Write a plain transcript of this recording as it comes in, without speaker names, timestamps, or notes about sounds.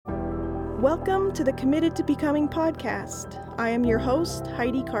Welcome to the Committed to Becoming podcast. I am your host,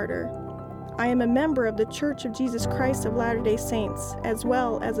 Heidi Carter. I am a member of the Church of Jesus Christ of Latter-day Saints, as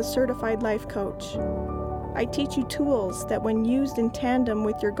well as a certified life coach. I teach you tools that when used in tandem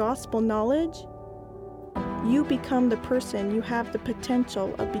with your gospel knowledge, you become the person you have the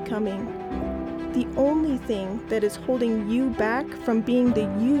potential of becoming. The only thing that is holding you back from being the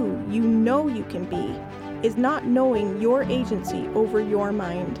you know you can be is not knowing your agency over your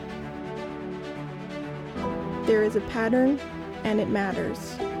mind. There is a pattern, and it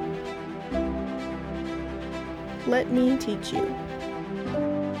matters. Let me teach you.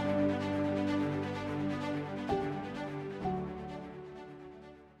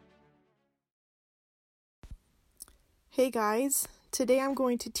 Hey guys, today I'm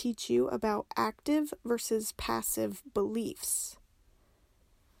going to teach you about active versus passive beliefs.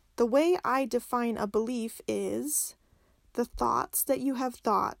 The way I define a belief is the thoughts that you have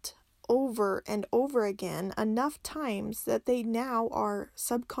thought over and over again enough times that they now are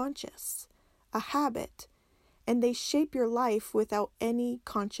subconscious, a habit, and they shape your life without any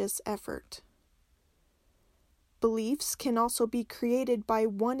conscious effort. Beliefs can also be created by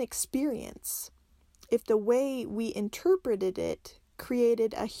one experience, if the way we interpreted it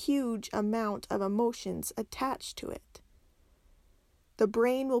created a huge amount of emotions attached to it. The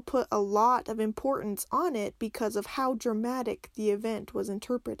brain will put a lot of importance on it because of how dramatic the event was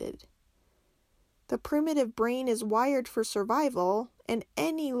interpreted. The primitive brain is wired for survival, and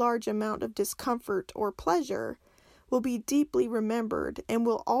any large amount of discomfort or pleasure will be deeply remembered and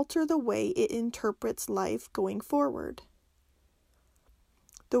will alter the way it interprets life going forward.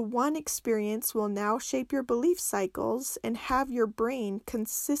 The one experience will now shape your belief cycles and have your brain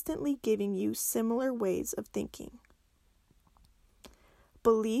consistently giving you similar ways of thinking.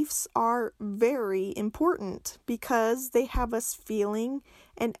 Beliefs are very important because they have us feeling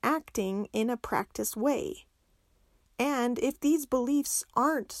and acting in a practiced way. And if these beliefs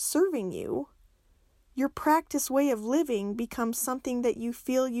aren't serving you, your practiced way of living becomes something that you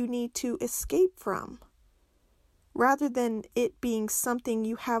feel you need to escape from, rather than it being something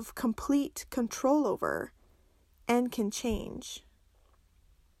you have complete control over and can change.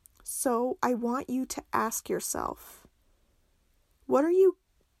 So I want you to ask yourself, what are you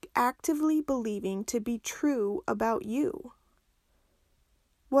actively believing to be true about you?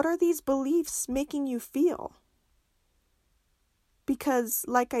 What are these beliefs making you feel? Because,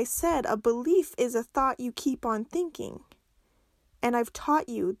 like I said, a belief is a thought you keep on thinking. And I've taught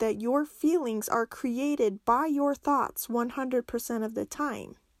you that your feelings are created by your thoughts 100% of the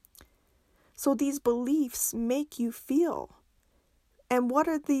time. So these beliefs make you feel. And what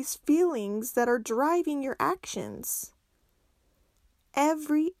are these feelings that are driving your actions?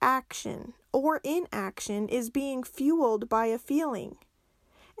 Every action or inaction is being fueled by a feeling.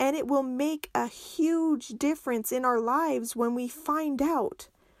 And it will make a huge difference in our lives when we find out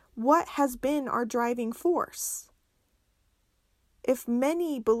what has been our driving force. If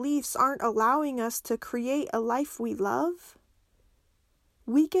many beliefs aren't allowing us to create a life we love,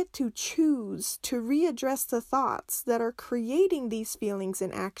 we get to choose to readdress the thoughts that are creating these feelings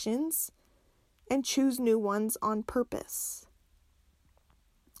and actions and choose new ones on purpose.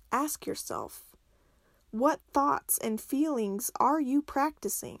 Ask yourself, what thoughts and feelings are you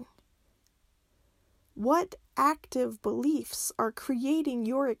practicing? What active beliefs are creating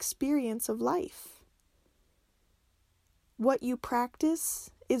your experience of life? What you practice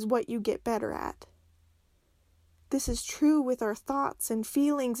is what you get better at. This is true with our thoughts and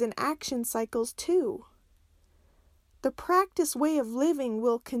feelings and action cycles too. The practice way of living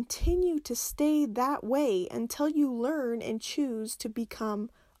will continue to stay that way until you learn and choose to become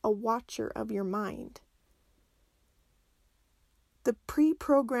a watcher of your mind. The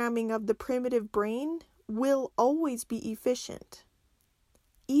pre-programming of the primitive brain will always be efficient,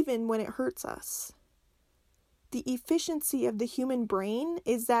 even when it hurts us. The efficiency of the human brain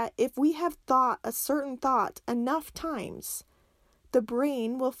is that if we have thought a certain thought enough times, the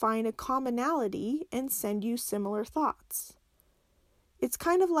brain will find a commonality and send you similar thoughts. It's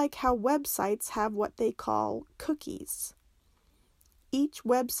kind of like how websites have what they call cookies. Each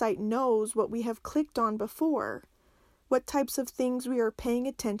website knows what we have clicked on before, what types of things we are paying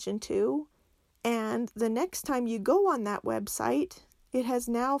attention to, and the next time you go on that website, it has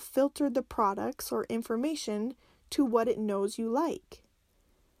now filtered the products or information to what it knows you like.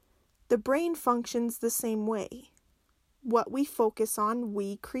 The brain functions the same way. What we focus on,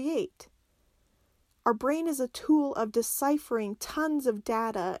 we create. Our brain is a tool of deciphering tons of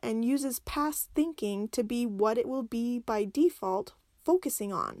data and uses past thinking to be what it will be by default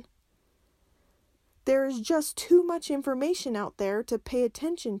focusing on. There is just too much information out there to pay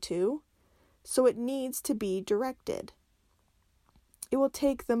attention to, so it needs to be directed. It will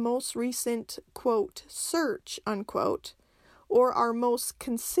take the most recent, quote, search, unquote, or our most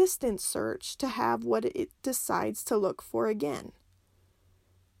consistent search to have what it decides to look for again.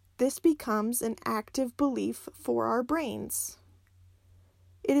 This becomes an active belief for our brains.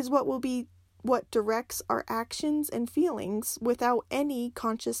 It is what directs our actions and feelings without any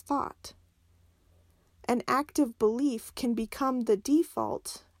conscious thought. An active belief can become the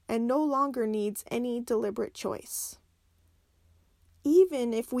default and no longer needs any deliberate choice.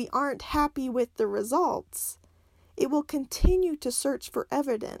 Even if we aren't happy with the results, it will continue to search for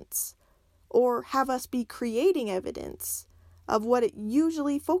evidence or have us be creating evidence of what it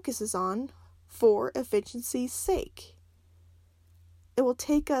usually focuses on for efficiency's sake. It will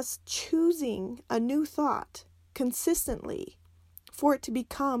take us choosing a new thought consistently for it to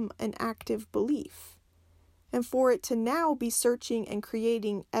become an active belief, and for it to now be searching and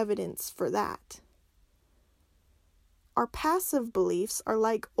creating evidence for that. Our passive beliefs are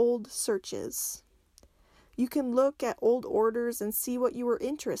like old searches. You can look at old orders and see what you were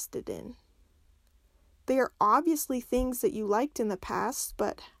interested in. They are obviously things that you liked in the past,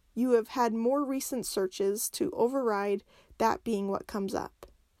 but you have had more recent searches to override that being what comes up.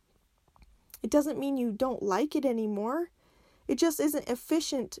 It doesn't mean you don't like it anymore. It just isn't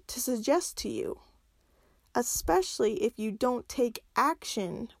efficient to suggest to you, especially if you don't take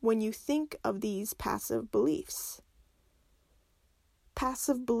action when you think of these passive beliefs.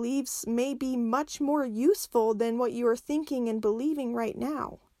 Passive beliefs may be much more useful than what you are thinking and believing right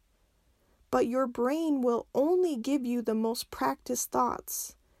now, but your brain will only give you the most practiced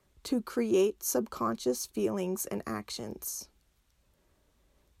thoughts to create subconscious feelings and actions.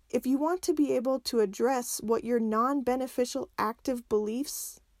 If you want to be able to address what your non-beneficial active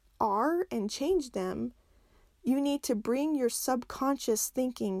beliefs are and change them, you need to bring your subconscious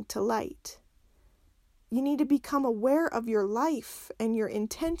thinking to light. You need to become aware of your life and your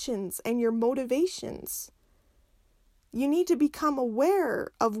intentions and your motivations. You need to become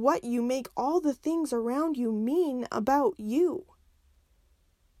aware of what you make all the things around you mean about you.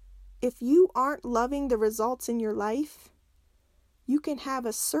 If you aren't loving the results in your life, you can have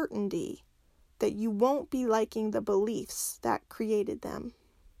a certainty that you won't be liking the beliefs that created them.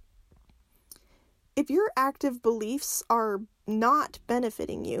 If your active beliefs are not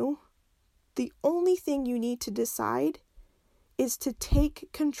benefiting you, the only thing you need to decide is to take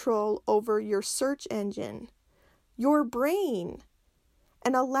control over your search engine, your brain,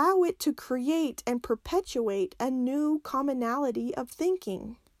 and allow it to create and perpetuate a new commonality of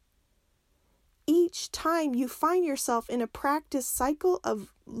thinking. Each time you find yourself in a practice cycle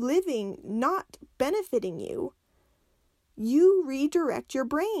of living not benefiting you, you redirect your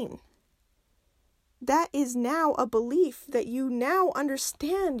brain. That is now a belief that you now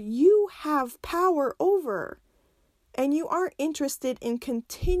understand you have power over, and you aren't interested in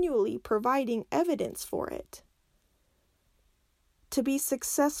continually providing evidence for it. To be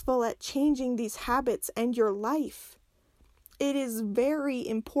successful at changing these habits and your life, it is very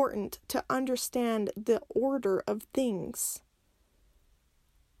important to understand the order of things.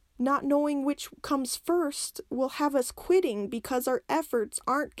 Not knowing which comes first will have us quitting because our efforts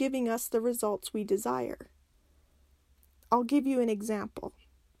aren't giving us the results we desire. I'll give you an example.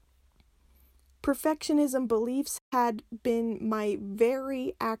 Perfectionism beliefs had been my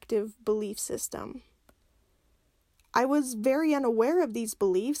very active belief system. I was very unaware of these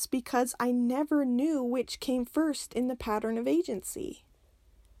beliefs because I never knew which came first in the pattern of agency.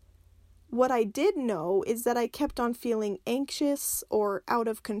 What I did know is that I kept on feeling anxious or out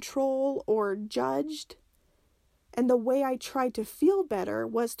of control or judged. And the way I tried to feel better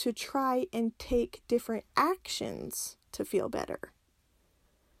was to try and take different actions to feel better.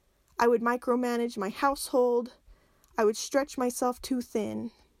 I would micromanage my household. I would stretch myself too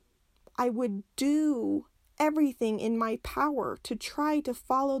thin. I would do everything in my power to try to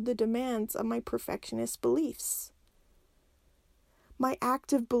follow the demands of my perfectionist beliefs. My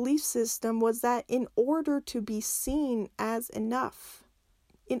active belief system was that in order to be seen as enough,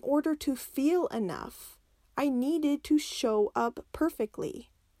 in order to feel enough, I needed to show up perfectly.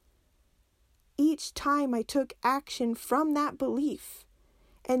 Each time I took action from that belief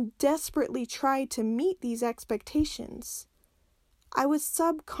and desperately tried to meet these expectations, I was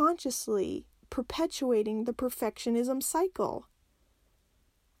subconsciously perpetuating the perfectionism cycle.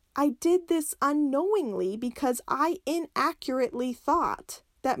 I did this unknowingly because I inaccurately thought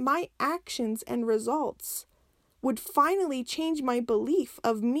that my actions and results would finally change my belief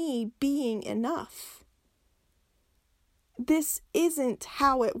of me being enough. This isn't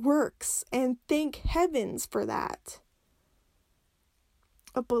how it works, and thank heavens for that.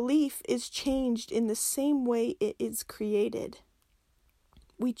 A belief is changed in the same way it is created.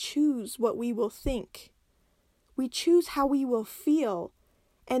 We choose what we will think. We choose how we will feel,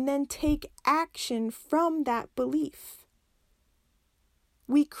 and then take action from that belief.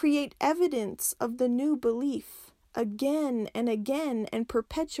 We create evidence of the new belief again and again and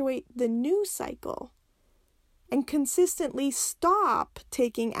perpetuate the new cycle, and consistently stop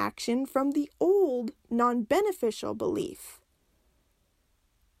taking action from the old non-beneficial belief.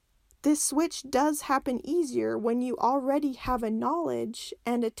 This switch does happen easier when you already have a knowledge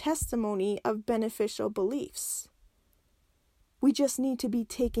and a testimony of beneficial beliefs. We just need to be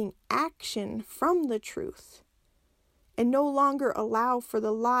taking action from the truth and no longer allow for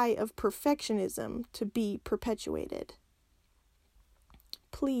the lie of perfectionism to be perpetuated.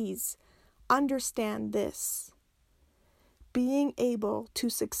 Please understand this. Being able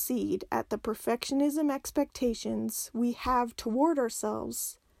to succeed at the perfectionism expectations we have toward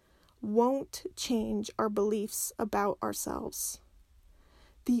ourselves won't change our beliefs about ourselves.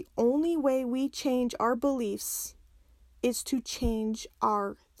 The only way we change our beliefs is to change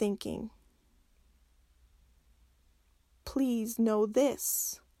our thinking. Please know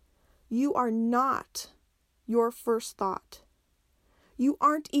this. You are not your first thought. You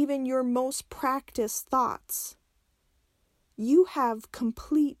aren't even your most practiced thoughts. You have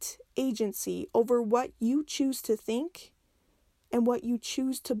complete agency over what you choose to think and what you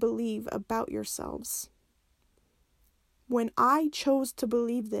choose to believe about yourselves. When I chose to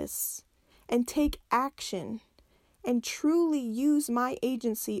believe this and take action and truly use my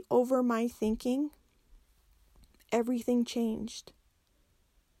agency over my thinking, everything changed.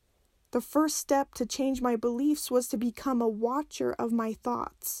 The first step to change my beliefs was to become a watcher of my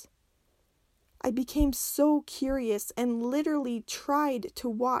thoughts. I became so curious and literally tried to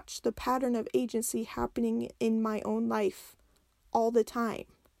watch the pattern of agency happening in my own life all the time.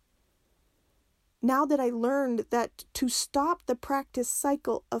 Now that I learned that to stop the practice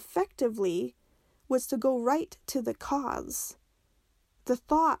cycle effectively was to go right to the cause, the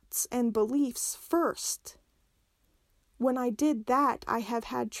thoughts and beliefs first. When I did that, I have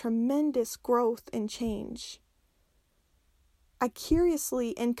had tremendous growth and change. I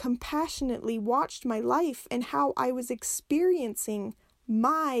curiously and compassionately watched my life and how I was experiencing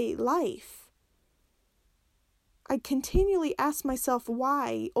my life. I continually asked myself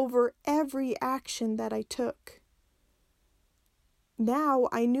why over every action that I took. Now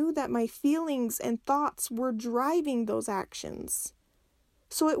I knew that my feelings and thoughts were driving those actions.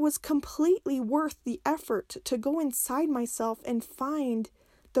 So it was completely worth the effort to go inside myself and find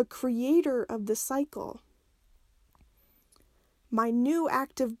the creator of the cycle. My new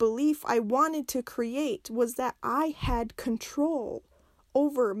active belief I wanted to create was that I had control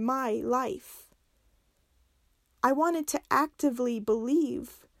over my life. I wanted to actively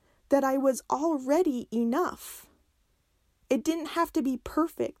believe that I was already enough. It didn't have to be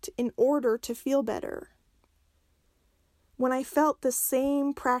perfect in order to feel better. When I felt the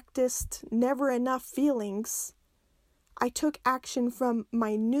same practiced never enough feelings, I took action from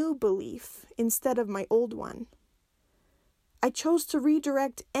my new belief instead of my old one. I chose to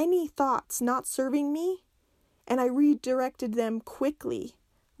redirect any thoughts not serving me, and I redirected them quickly,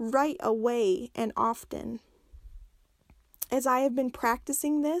 right away, and often. As I have been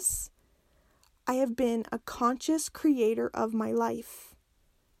practicing this, I have been a conscious creator of my life.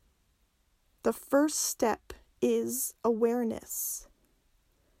 The first step is awareness.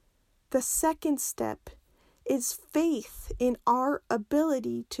 The second step is faith in our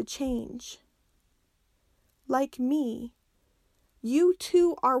ability to change. Like me, you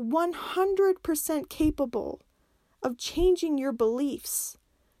too are 100% capable of changing your beliefs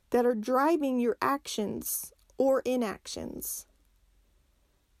that are driving your actions or inactions.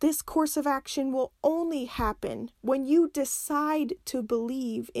 This course of action will only happen when you decide to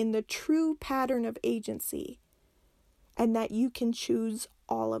believe in the true pattern of agency and that you can choose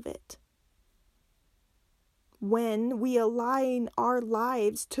all of it. When we align our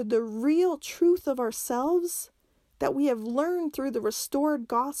lives to the real truth of ourselves that we have learned through the restored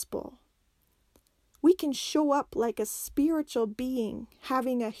gospel, we can show up like a spiritual being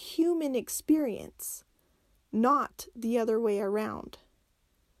having a human experience, not the other way around.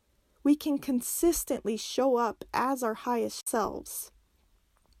 We can consistently show up as our highest selves.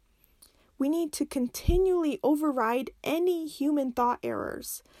 We need to continually override any human thought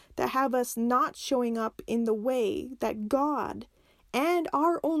errors that have us not showing up in the way that God and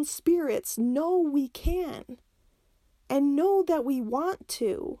our own spirits know we can and know that we want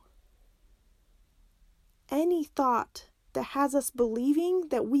to. Any thought that has us believing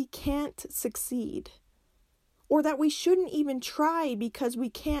that we can't succeed, or that we shouldn't even try because we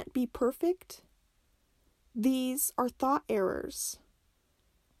can't be perfect, these are thought errors.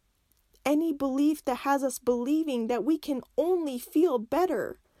 Any belief that has us believing that we can only feel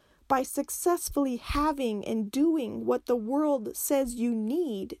better by successfully having and doing what the world says you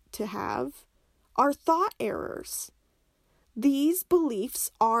need to have are thought errors. These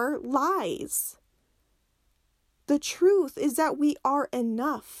beliefs are lies. The truth is that we are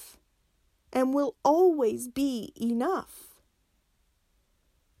enough and will always be enough.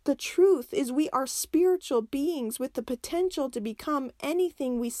 The truth is we are spiritual beings with the potential to become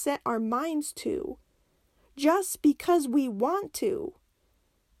anything we set our minds to, just because we want to,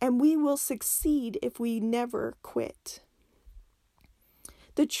 and we will succeed if we never quit.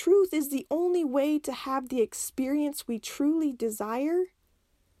 The truth is the only way to have the experience we truly desire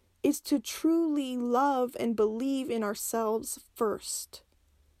is to truly love and believe in ourselves first.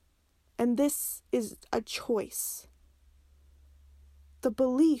 And this is a choice. The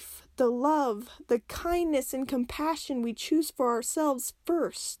belief, the love, the kindness and compassion we choose for ourselves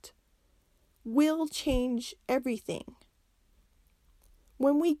first will change everything.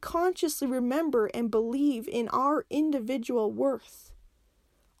 When we consciously remember and believe in our individual worth,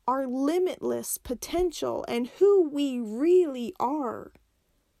 our limitless potential, and who we really are,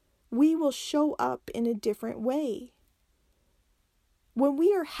 we will show up in a different way. When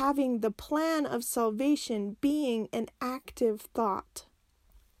we are having the plan of salvation being an active thought,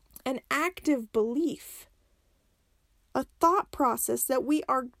 an active belief, a thought process that we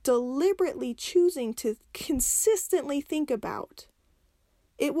are deliberately choosing to consistently think about,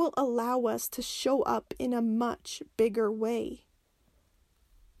 it will allow us to show up in a much bigger way.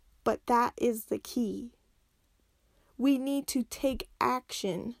 But that is the key. We need to take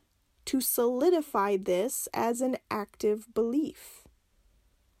action to solidify this as an active belief.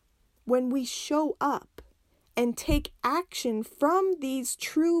 When we show up and take action from these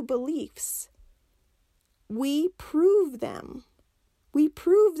true beliefs, we prove them. We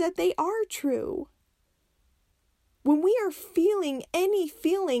prove that they are true. When we are feeling any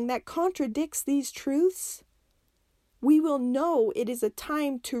feeling that contradicts these truths, we will know it is a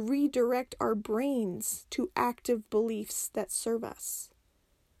time to redirect our brains to active beliefs that serve us.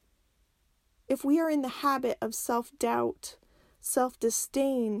 If we are in the habit of self-doubt,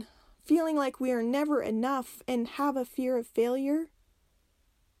 self-disdain, feeling like we are never enough and have a fear of failure,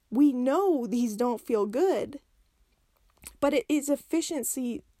 we know these don't feel good, but it is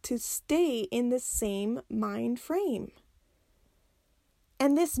efficiency to stay in the same mind frame.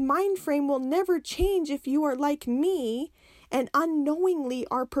 And this mind frame will never change if you are like me and unknowingly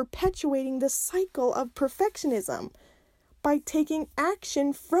are perpetuating the cycle of perfectionism by taking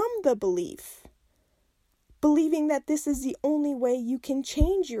action from the belief, believing that this is the only way you can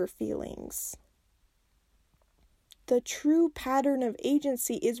change your feelings. The true pattern of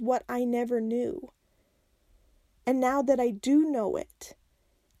agency is what I never knew. And now that I do know it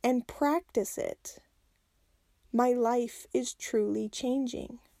and practice it, my life is truly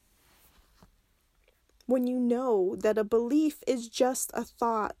changing. When you know that a belief is just a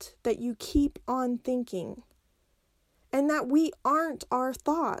thought that you keep on thinking, and that we aren't our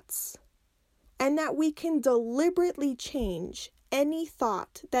thoughts, and that we can deliberately change any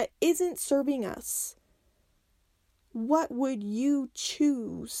thought that isn't serving us, what would you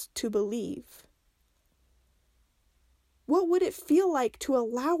choose to believe? What would it feel like to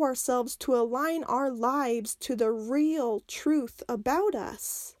allow ourselves to align our lives to the real truth about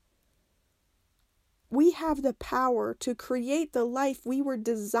us? We have the power to create the life we were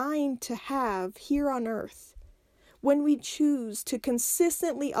designed to have here on earth when we choose to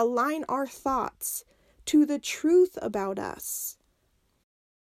consistently align our thoughts to the truth about us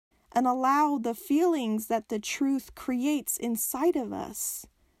and allow the feelings that the truth creates inside of us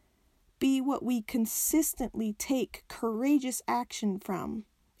be what we consistently take courageous action from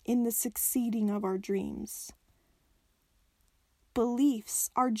in the succeeding of our dreams.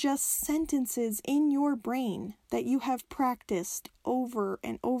 Beliefs are just sentences in your brain that you have practiced over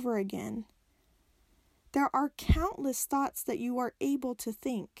and over again. There are countless thoughts that you are able to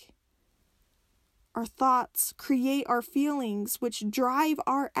think. Our thoughts create our feelings, which drive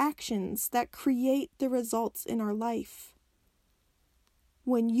our actions that create the results in our life.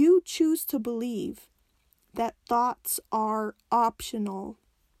 When you choose to believe that thoughts are optional,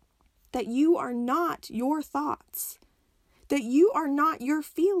 that you are not your thoughts, that you are not your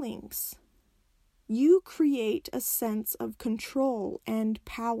feelings, you create a sense of control and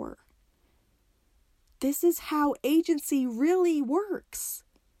power. This is how agency really works.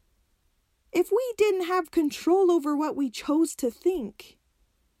 If we didn't have control over what we chose to think,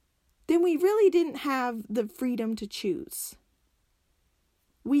 then we really didn't have the freedom to choose.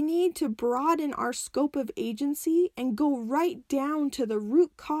 We need to broaden our scope of agency and go right down to the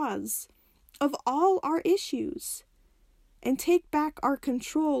root cause of all our issues and take back our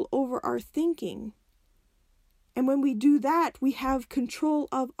control over our thinking. And when we do that, we have control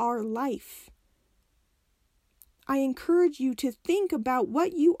of our life. I encourage you to think about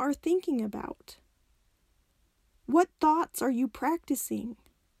what you are thinking about. What thoughts are you practicing?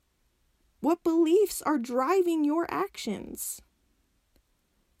 What beliefs are driving your actions?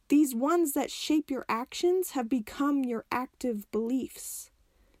 These ones that shape your actions have become your active beliefs.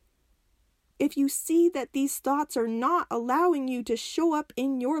 If you see that these thoughts are not allowing you to show up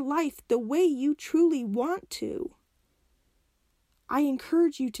in your life the way you truly want to, I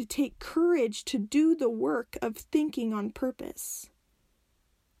encourage you to take courage to do the work of thinking on purpose.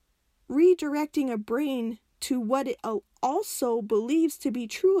 Redirecting a brain to what it also believes to be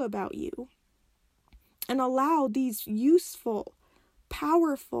true about you, and allow these useful,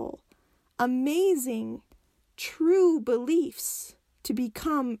 powerful, amazing, true beliefs to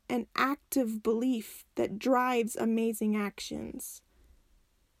become an active belief that drives amazing actions.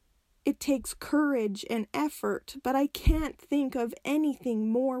 It takes courage and effort, but I can't think of anything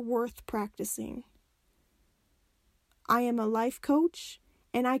more worth practicing. I am a life coach,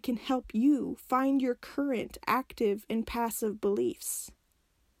 and I can help you find your current active and passive beliefs.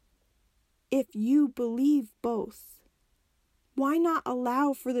 If you believe both, why not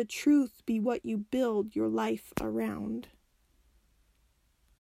allow for the truth be what you build your life around?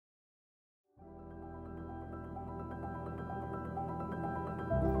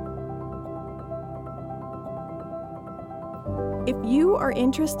 If you are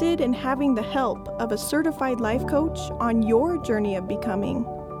interested in having the help of a certified life coach on your journey of becoming,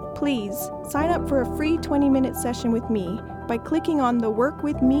 please sign up for a free 20-minute session with me by clicking on the Work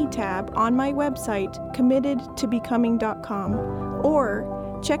With Me tab on my website, committedtobecoming.com,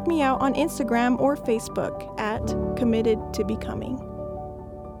 or check me out on Instagram or Facebook at Committed to Becoming.